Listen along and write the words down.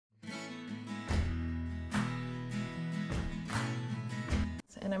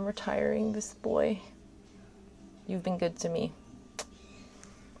and I'm retiring this boy. You've been good to me.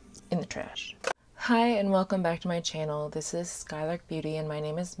 In the trash. Hi and welcome back to my channel. This is Skylark Beauty and my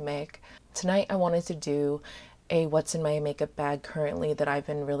name is Mick. Tonight I wanted to do a what's in my makeup bag currently that I've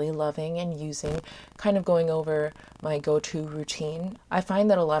been really loving and using, kind of going over my go-to routine. I find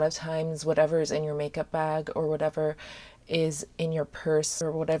that a lot of times whatever is in your makeup bag or whatever is in your purse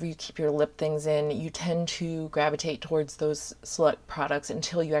or whatever you keep your lip things in, you tend to gravitate towards those select products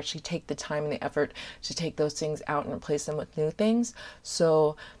until you actually take the time and the effort to take those things out and replace them with new things.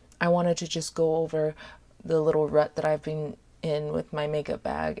 So I wanted to just go over the little rut that I've been in with my makeup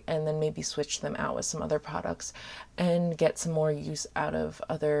bag and then maybe switch them out with some other products and get some more use out of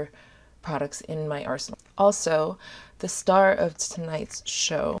other products in my arsenal. Also, the star of tonight's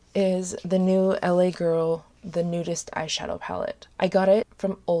show is the new LA Girl the Nudist eyeshadow palette. I got it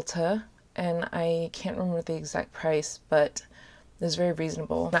from Ulta and I can't remember the exact price, but it was very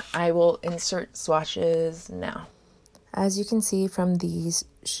reasonable. I will insert swatches now. As you can see from these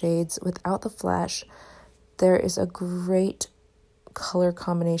shades without the flash, there is a great color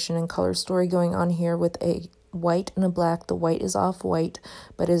combination and color story going on here with a white and a black. The white is off-white,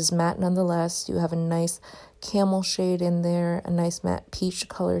 but it is matte nonetheless. You have a nice camel shade in there, a nice matte peach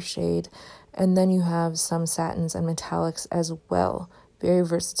color shade, and then you have some satins and metallics as well. Very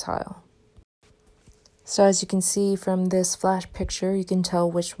versatile. So as you can see from this flash picture, you can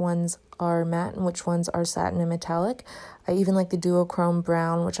tell which ones are matte and which ones are satin and metallic. I even like the duochrome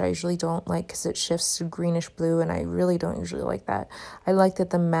brown, which I usually don't like because it shifts to greenish blue, and I really don't usually like that. I like that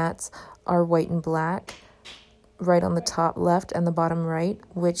the mattes are white and black right on the top left and the bottom right,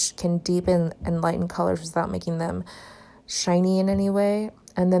 which can deepen and lighten colors without making them shiny in any way.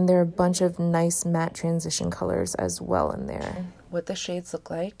 And then there are a bunch of nice matte transition colors as well in there. What the shades look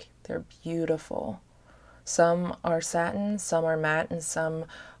like, they're beautiful. Some are satin, some are matte, and some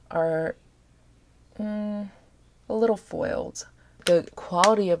are a little foiled. The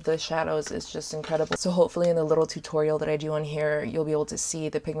quality of the shadows is just incredible. So hopefully in the little tutorial that I do on here, you'll be able to see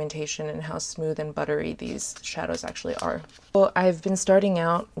the pigmentation and how smooth and buttery these shadows actually are. So I've been starting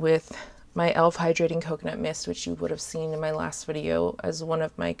out with my e.l.f. Hydrating Coconut Mist, which you would have seen in my last video as one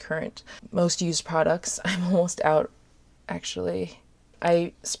of my current most used products. I'm almost out, actually.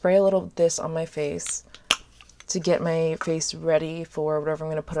 I spray a little of this on my face to get my face ready for whatever I'm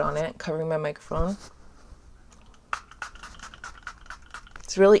going to put on it, covering my microphone.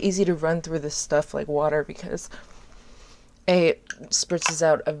 It's really easy to run through this stuff like water because A, it spritzes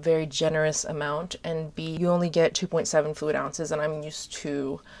out a very generous amount, and B, you only get 2.7 fluid ounces, and I'm used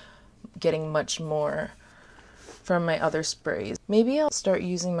to getting much more from my other sprays. Maybe I'll start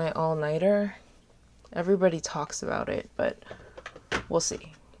using my all-nighter. Everybody talks about it, but we'll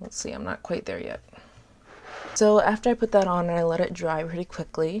see. We'll see. I'm not quite there yet. So after I put that on and I let it dry pretty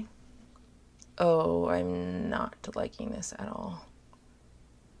quickly, oh, I'm not liking this at all.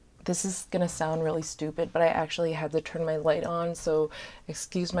 This is gonna sound really stupid, but I actually had to turn my light on, so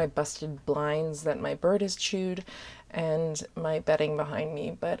excuse my busted blinds that my bird has chewed and my bedding behind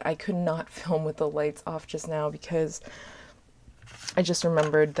me, but I could not film with the lights off just now because I just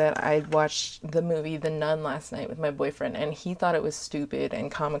remembered that I'd watched the movie The Nun last night with my boyfriend, and he thought it was stupid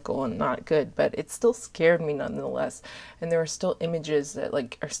and comical and not good, but it still scared me nonetheless, and there were still images that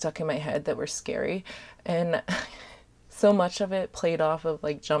like are stuck in my head that were scary, and so much of it played off of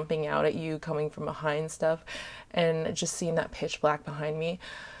like jumping out at you coming from behind stuff, and just seeing that pitch black behind me.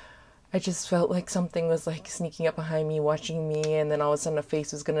 I just felt like something was like sneaking up behind me, watching me, and then all of a sudden a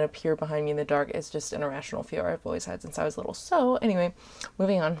face was going to appear behind me in the dark. It's just an irrational fear I've always had since I was little. So anyway,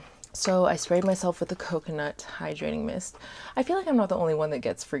 moving on. So I sprayed myself with the coconut hydrating mist. I feel like I'm not the only one that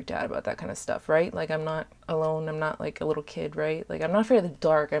gets freaked out about that kind of stuff, right? Like I'm not alone. I'm not like a little kid, right? Like I'm not afraid of the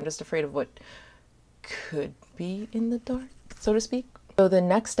dark. I'm just afraid of what could be in the dark, so to speak. So the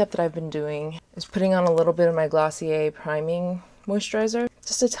next step that I've been doing is putting on a little bit of my Glossier priming moisturizer,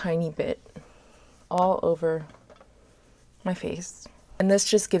 just a tiny bit all over my face, and this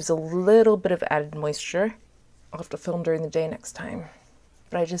just gives a little bit of added moisture. I'll have to film during the day next time,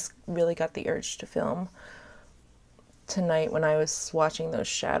 but I just really got the urge to film tonight when I was swatching those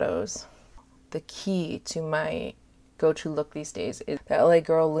shadows. The key to my go-to look these days is the LA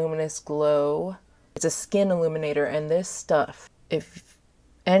Girl Luminous Glow. It's a skin illuminator, and this stuff, if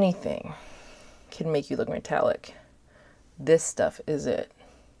anything, can make you look metallic. This stuff is it.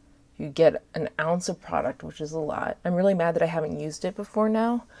 You get an ounce of product, which is a lot. I'm really mad that I haven't used it before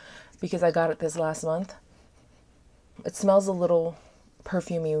now because I got it this last month. It smells a little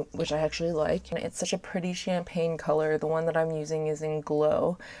perfumey, which I actually like. And it's such a pretty champagne color. The one that I'm using is in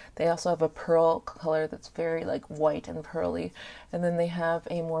Glow. They also have a pearl color that's very like white and pearly. And then they have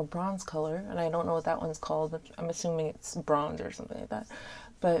a more bronze color, and I don't know what that one's called, but I'm assuming it's bronze or something like that.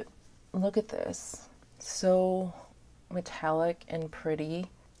 But look at this. So metallic and pretty.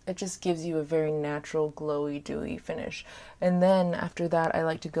 It just gives you a very natural, glowy, dewy finish. And then after that, I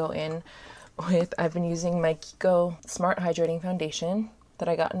like to go in with, I've been using my Kiko Smart Hydrating Foundation that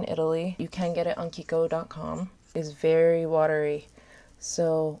I got in Italy. You can get it on Kiko.com. It's very watery.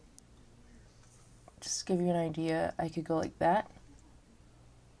 So just to give you an idea, I could go like that.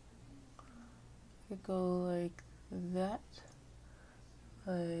 I could go like that.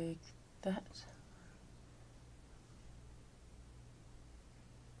 Like that.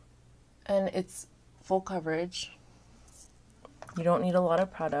 And it's full coverage. You don't need a lot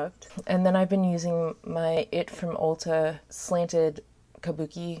of product. And then I've been using my It from Ulta slanted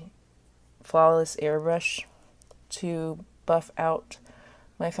kabuki flawless airbrush to buff out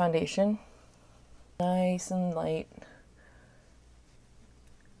my foundation. Nice and light.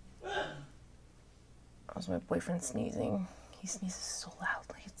 That was my boyfriend sneezing. He sneezes so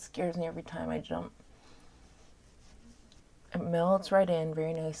loudly. It scares me every time I jump. It melts right in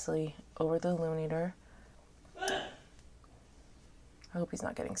very nicely over the illuminator. I hope he's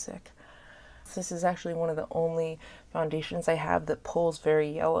not getting sick. This is actually one of the only foundations I have that pulls very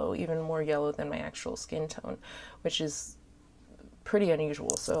yellow, even more yellow than my actual skin tone, which is pretty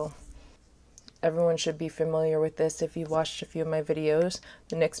unusual. So everyone should be familiar with this if you've watched a few of my videos.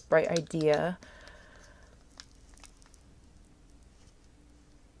 The NYX Bright Idea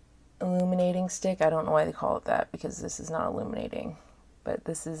illuminating stick. I don't know why they call it that, because this is not illuminating, but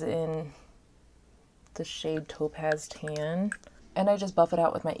this is in the shade Topaz Tan. And I just buff it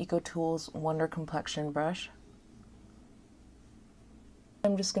out with my EcoTools Wonder Complexion brush.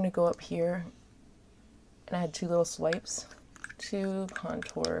 I'm just going to go up here and add 2 little swipes to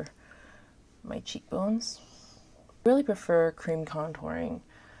contour my cheekbones. I really prefer cream contouring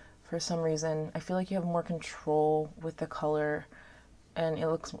for some reason. I feel like you have more control with the color, and it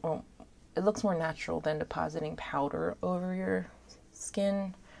looks more natural than depositing powder over your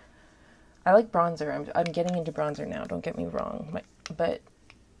skin. I like bronzer. I'm getting into bronzer now, don't get me wrong, but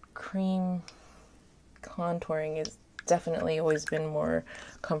cream contouring has definitely always been more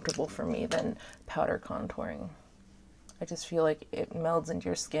comfortable for me than powder contouring. I just feel like it melds into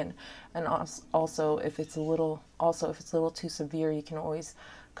your skin, and also if it's a little too severe, you can always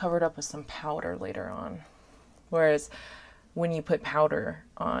cover it up with some powder later on. Whereas when you put powder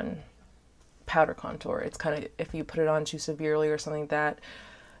on powder contour, it's kind of, if you put it on too severely or something like that,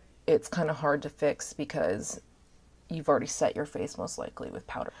 it's kind of hard to fix because you've already set your face most likely with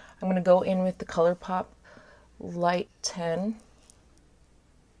powder. I'm going to go in with the ColourPop Light 10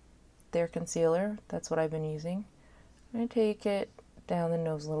 Their Concealer. That's what I've been using. I'm going to take it down the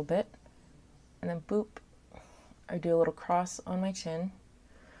nose a little bit, and then boop, I do a little cross on my chin,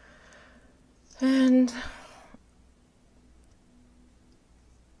 and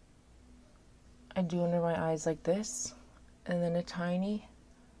I do under my eyes like this, and then a tiny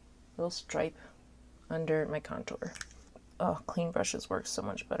little stripe under my contour. Oh, clean brushes work so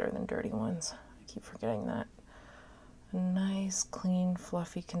much better than dirty ones. I keep forgetting that. A nice, clean,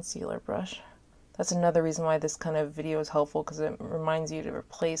 fluffy concealer brush. That's another reason why this kind of video is helpful, because it reminds you to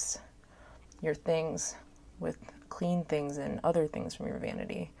replace your things with clean things and other things from your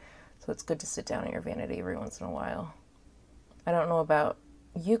vanity. So it's good to sit down at your vanity every once in a while. I don't know about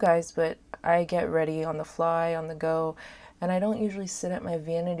you guys, but I get ready on the fly, on the go, and I don't usually sit at my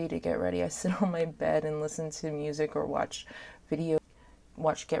vanity to get ready. I sit on my bed and listen to music or watch videos,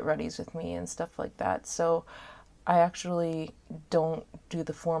 watch get readies with me and stuff like that. So I actually don't do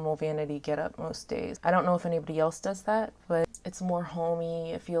the formal vanity get up most days. I don't know if anybody else does that, but it's more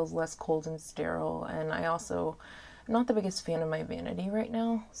homey, it feels less cold and sterile, and I also am not the biggest fan of my vanity right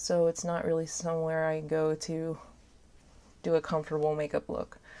now, so it's not really somewhere I go to do a comfortable makeup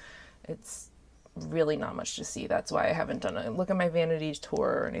look. It's really not much to see. That's why I haven't done a look at my vanity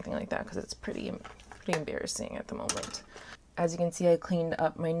tour or anything like that, because it's pretty embarrassing at the moment. As you can see, I cleaned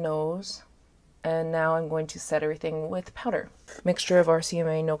up my nose, and now I'm going to set everything with powder. Mixture of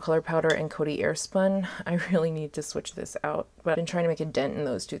RCMA No Color Powder and Coty Airspun. I really need to switch this out, but I've been trying to make a dent in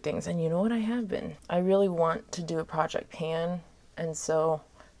those two things, and you know what, I have been. I really want to do a project pan, and so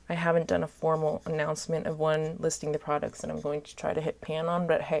I haven't done a formal announcement of one listing the products that I'm going to try to hit pan on,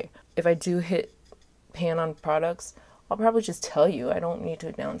 but hey, if I do hit pan on products, I'll probably just tell you. I don't need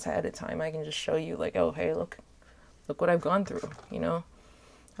to announce ahead of time. I can just show you, like, oh, hey, look what I've gone through, you know?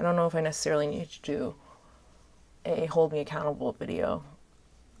 I don't know if I necessarily need to do a hold me accountable video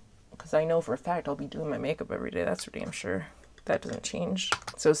because I know for a fact I'll be doing my makeup every day. That's for damn sure. That doesn't change.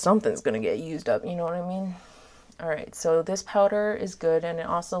 So something's gonna get used up, you know what I mean? All right, so this powder is good, and it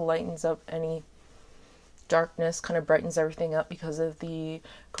also lightens up any darkness, kind of brightens everything up because of the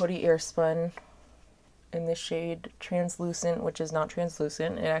Coty Airspun in the shade Translucent, which is not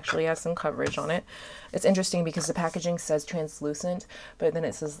translucent. It actually has some coverage on it. It's interesting because the packaging says translucent, but then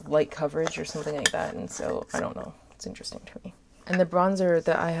it says light coverage or something like that, and so I don't know. It's interesting to me. And the bronzer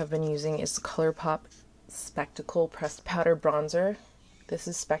that I have been using is ColourPop Spectacle Pressed Powder Bronzer. This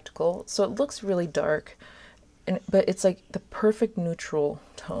is Spectacle, so it looks really dark, but it's like the perfect neutral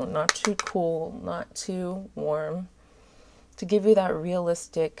tone, not too cool, not too warm, to give you that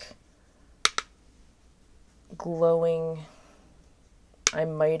realistic glowing, I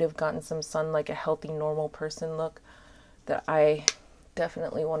might have gotten some sun, like a healthy normal person look that I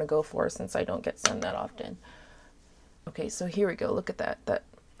definitely want to go for since I don't get sun that often. Okay, so here we go. Look at that. Let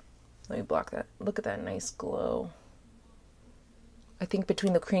me block that. Look at that nice glow. I think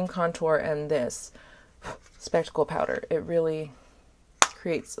between the cream contour and this spectacle powder, it really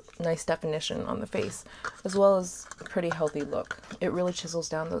creates nice definition on the face, as well as a pretty healthy look. It really chisels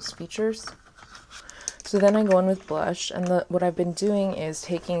down those features. So then I go in with blush, and what I've been doing is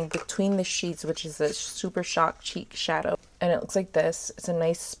taking between the sheets, which is a Super Shock Cheek Shadow, and it looks like this. It's a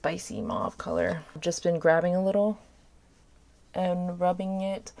nice spicy mauve color. I've just been grabbing a little and rubbing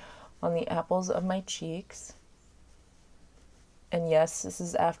it on the apples of my cheeks. And yes, this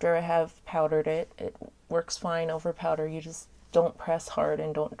is after I have powdered it. It works fine over powder. You just don't press hard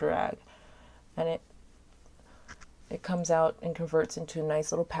and don't drag. And it comes out and converts into a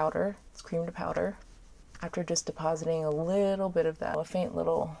nice little powder. It's cream to powder. After just depositing a little bit of that, a faint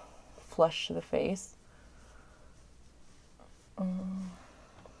little flush to the face.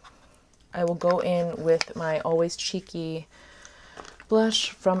 I will go in with my Always Cheeky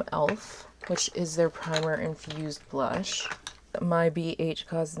blush from e.l.f., which is their primer infused blush. My BH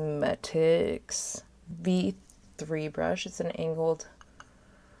Cosmetics V3 brush. It's an angled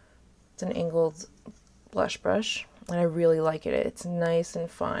blush brush, and I really like it. It's nice and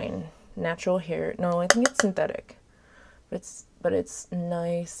fine. Natural hair. No, I think it's synthetic. But it's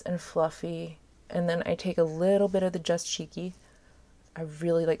nice and fluffy. And then I take a little bit of the Just Cheeky. I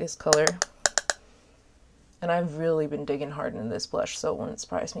really like this color. And I've really been digging hard into this blush, so it wouldn't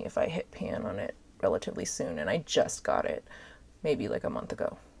surprise me if I hit pan on it relatively soon. And I just got it maybe like a month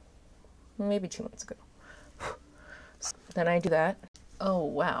ago. Maybe 2 months ago. So then I do that. Oh,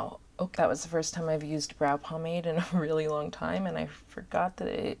 wow. Okay, that was the first time I've used brow pomade in a really long time, and I forgot that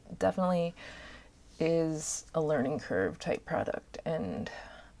it definitely is a learning curve type product, and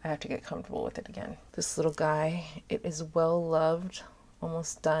I have to get comfortable with it again. This little guy, it is well loved,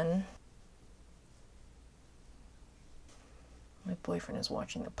 almost done. My boyfriend is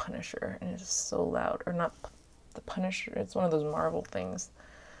watching The Punisher, and it is so loud. Or not The Punisher, it's one of those Marvel things.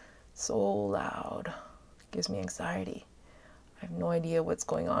 So loud. It gives me anxiety. I have no idea what's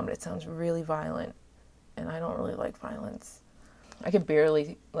going on, but it sounds really violent, and I don't really like violence. I could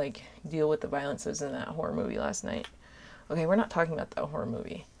barely like deal with the violence that was in that horror movie last night. Okay, we're not talking about that horror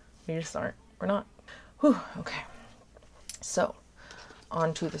movie. We just aren't. We're not. Whew, okay. So,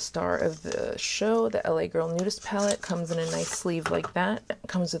 on to the star of the show. The LA Girl Nudist Palette comes in a nice sleeve like that. It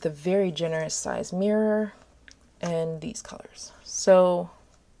comes with a very generous size mirror and these colors. So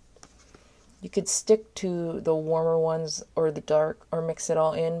you could stick to the warmer ones or the dark or mix it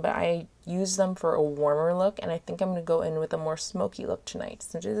all in, but I use them for a warmer look, and I think I'm going to go in with a more smoky look tonight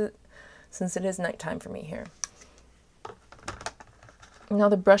since it is nighttime for me here. Now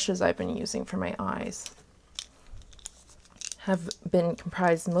the brushes I've been using for my eyes have been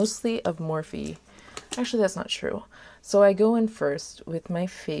comprised mostly of Morphe. Actually, that's not true. So I go in first with my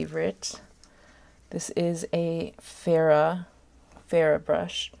favorite. This is a Farrah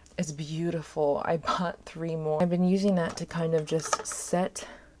brush. It's beautiful. I bought 3 more. I've been using that to kind of just set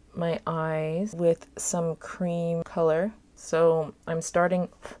my eyes with some cream color. So I'm starting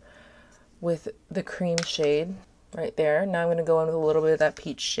with the cream shade right there. Now I'm going to go in with a little bit of that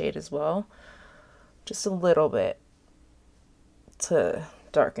peach shade as well. Just a little bit to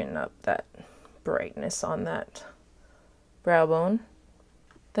darken up that brightness on that brow bone.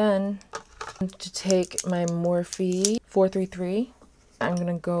 Then to take my Morphe 433, I'm going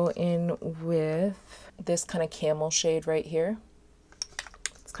to go in with this kind of camel shade right here.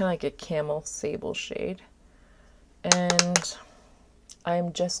 It's kind of like a camel sable shade. And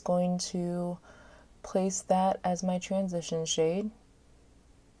I'm just going to place that as my transition shade.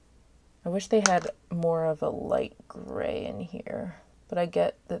 I wish they had more of a light gray in here, but I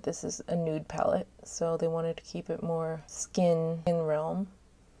get that this is a nude palette, so they wanted to keep it more skin realm.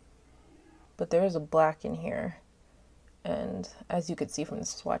 but there is a black in here. And as you could see from the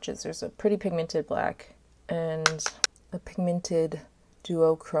swatches, there's a pretty pigmented black and a pigmented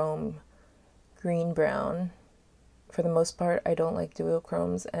duochrome green brown. For the most part, I don't like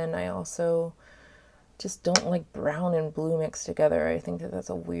duochromes, and I also just don't like brown and blue mixed together. I think that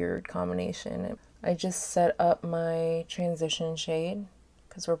that's a weird combination. I just set up my transition shade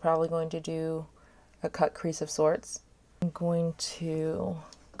because we're probably going to do a cut crease of sorts. I'm going to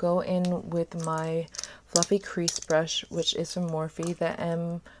go in with my fluffy crease brush, which is from Morphe,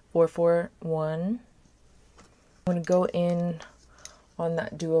 the M441. I'm going to go in on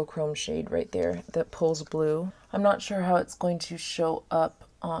that duochrome shade right there that pulls blue. I'm not sure how it's going to show up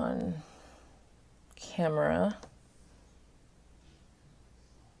on camera,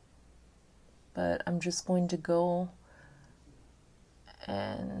 but I'm just going to go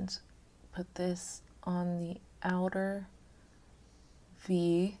and put this on the outer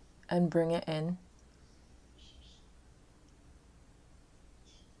V and bring it in.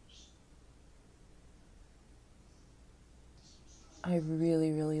 I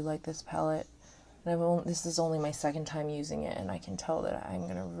really like this palette. And this is only my second time using it, and I can tell that I'm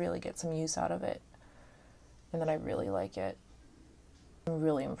going to really get some use out of it and that I really like it. I'm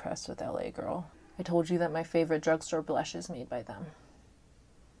really impressed with LA Girl. I told you that my favorite drugstore blush is made by them.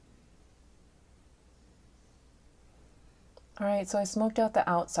 Alright, so I smoked out the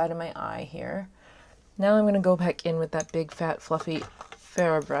outside of my eye here. Now I'm going to go back in with that big fat fluffy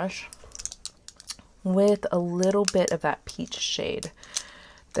Farrah brush with a little bit of that peach shade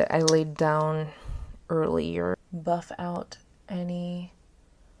that I laid down earlier. Buff out any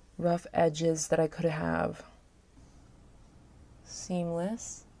rough edges that I could have.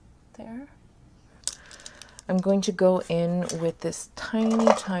 Seamless there. I'm going to go in with this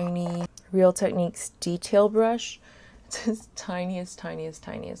tiny Real Techniques detail brush. It's this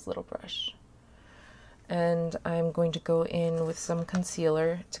tiniest little brush. And I'm going to go in with some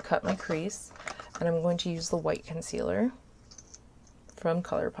concealer to cut my crease. And I'm going to use the white concealer from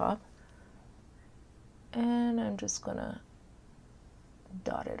ColourPop. And I'm just gonna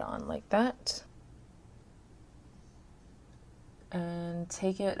dot it on like that. And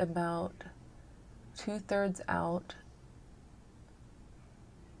take it about 2/3 out.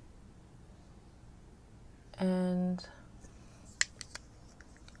 And,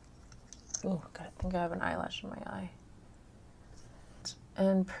 oh God, I think I have an eyelash in my eye.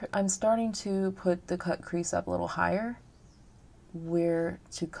 And I'm starting to put the cut crease up a little higher, where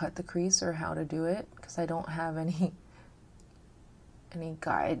to cut the crease or how to do it, because I don't have any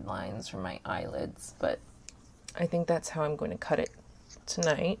guidelines for my eyelids, but I think that's how I'm going to cut it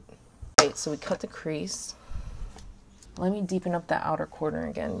tonight. Right, so we cut the crease. Let me deepen up that outer corner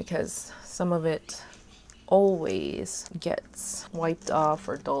again, because some of it always gets wiped off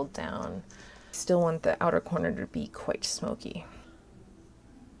or dulled down. Still want the outer corner to be quite smoky.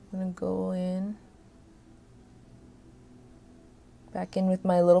 I'm gonna go in, back in with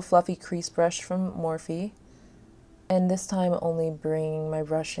my little fluffy crease brush from Morphe, and this time only bringing my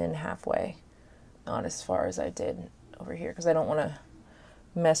brush in halfway, not as far as I did over here, because I don't want to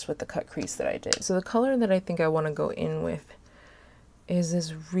mess with the cut crease that I did. So the color that I think I want to go in with is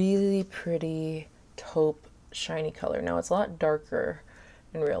this really pretty taupe shiny color. Now it's a lot darker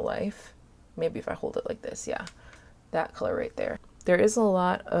in real life. Maybe if I hold it like this, yeah, that color right there. There is a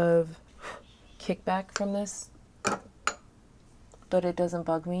lot of kickback from this, but it doesn't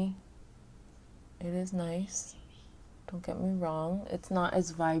bug me. It is nice, don't get me wrong. It's not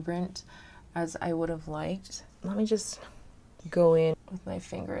as vibrant as I would have liked. Let me just go in with my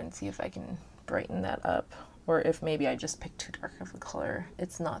finger and see if I can brighten that up, or if maybe I just picked too dark of a color.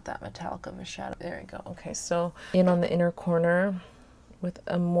 It's not that metallic of a shadow. There we go. Okay, so in on the inner corner with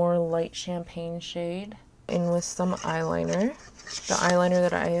a more light champagne shade, in with some eyeliner. The eyeliner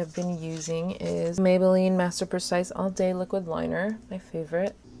that I have been using is Maybelline Master Precise All Day Liquid Liner, my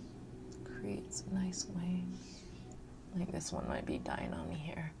favorite. Creates nice wings. I think this one might be dying on me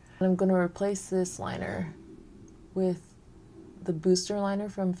here. And I'm going to replace this liner with the booster liner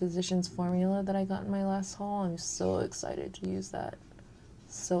from Physicians Formula that I got in my last haul. I'm so excited to use that.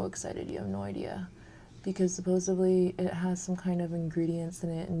 So excited, you have no idea. Because supposedly it has some kind of ingredients in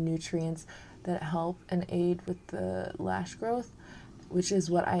it and nutrients that help and aid with the lash growth, which is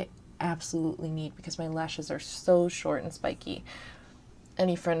what I absolutely need because my lashes are so short and spiky.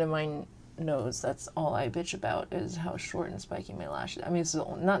 Any friend of mine knows that's all I bitch about, is how short and spiky my lashes. I mean,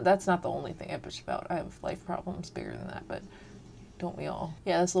 that's not the only thing I bitch about. I have life problems bigger than that, but don't we all?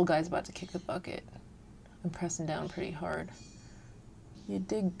 Yeah, this little guy's about to kick the bucket. I'm pressing down pretty hard. You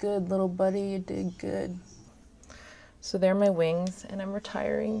did good, little buddy, you did good. So there are my wings, and I'm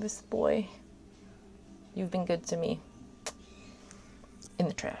retiring this boy. You've been good to me. In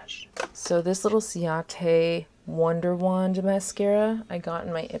the trash. So this little Ciate Wonder Wand mascara I got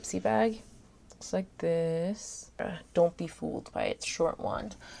in my Ipsy bag. Looks like this. Don't be fooled by its short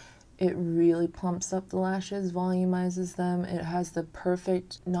wand. It really plumps up the lashes, volumizes them. It has the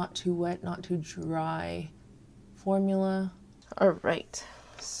perfect, not too wet, not too dry formula. All right,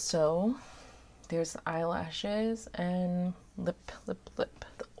 so there's the eyelashes and lip. The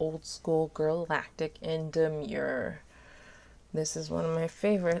old school Girlactic and Demure. This is one of my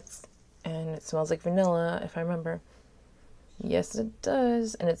favorites, and it smells like vanilla, if I remember. Yes, it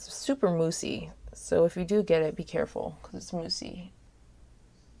does, and it's super moussey. So if you do get it, be careful, because it's moussey.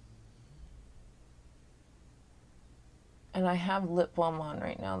 And I have lip balm on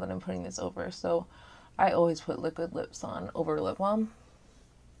right now that I'm putting this over, so I always put liquid lips on over lip balm.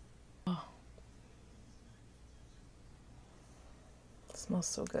 Oh. It smells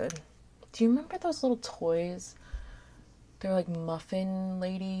so good. Do you remember those little toys? They're like muffin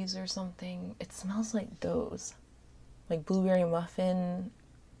ladies or something. It smells like those. Like blueberry muffin.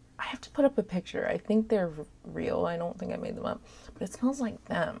 I have to put up a picture. I think they're real. I don't think I made them up. But it smells like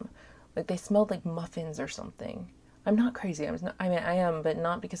them. Like they smelled like muffins or something. I'm not crazy. I mean, I am, but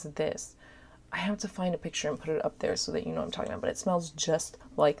not because of this. I have to find a picture and put it up there so that you know what I'm talking about. But it smells just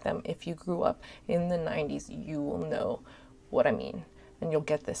like them. If you grew up in the 90s, you will know what I mean. And you'll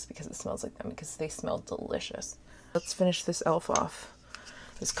get this because it smells like them, because they smell delicious. Let's finish this elf off.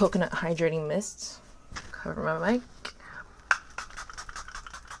 This coconut hydrating mist. Cover my mic.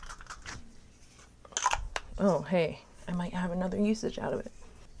 Oh, hey, I might have another usage out of it.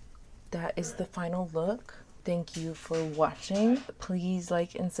 That is the final look. Thank you for watching. Please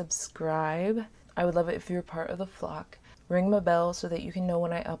like and subscribe. I would love it if you're part of the flock. Ring my bell so that you can know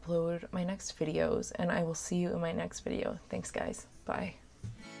when I upload my next videos, and I will see you in my next video. Thanks, guys. Bye.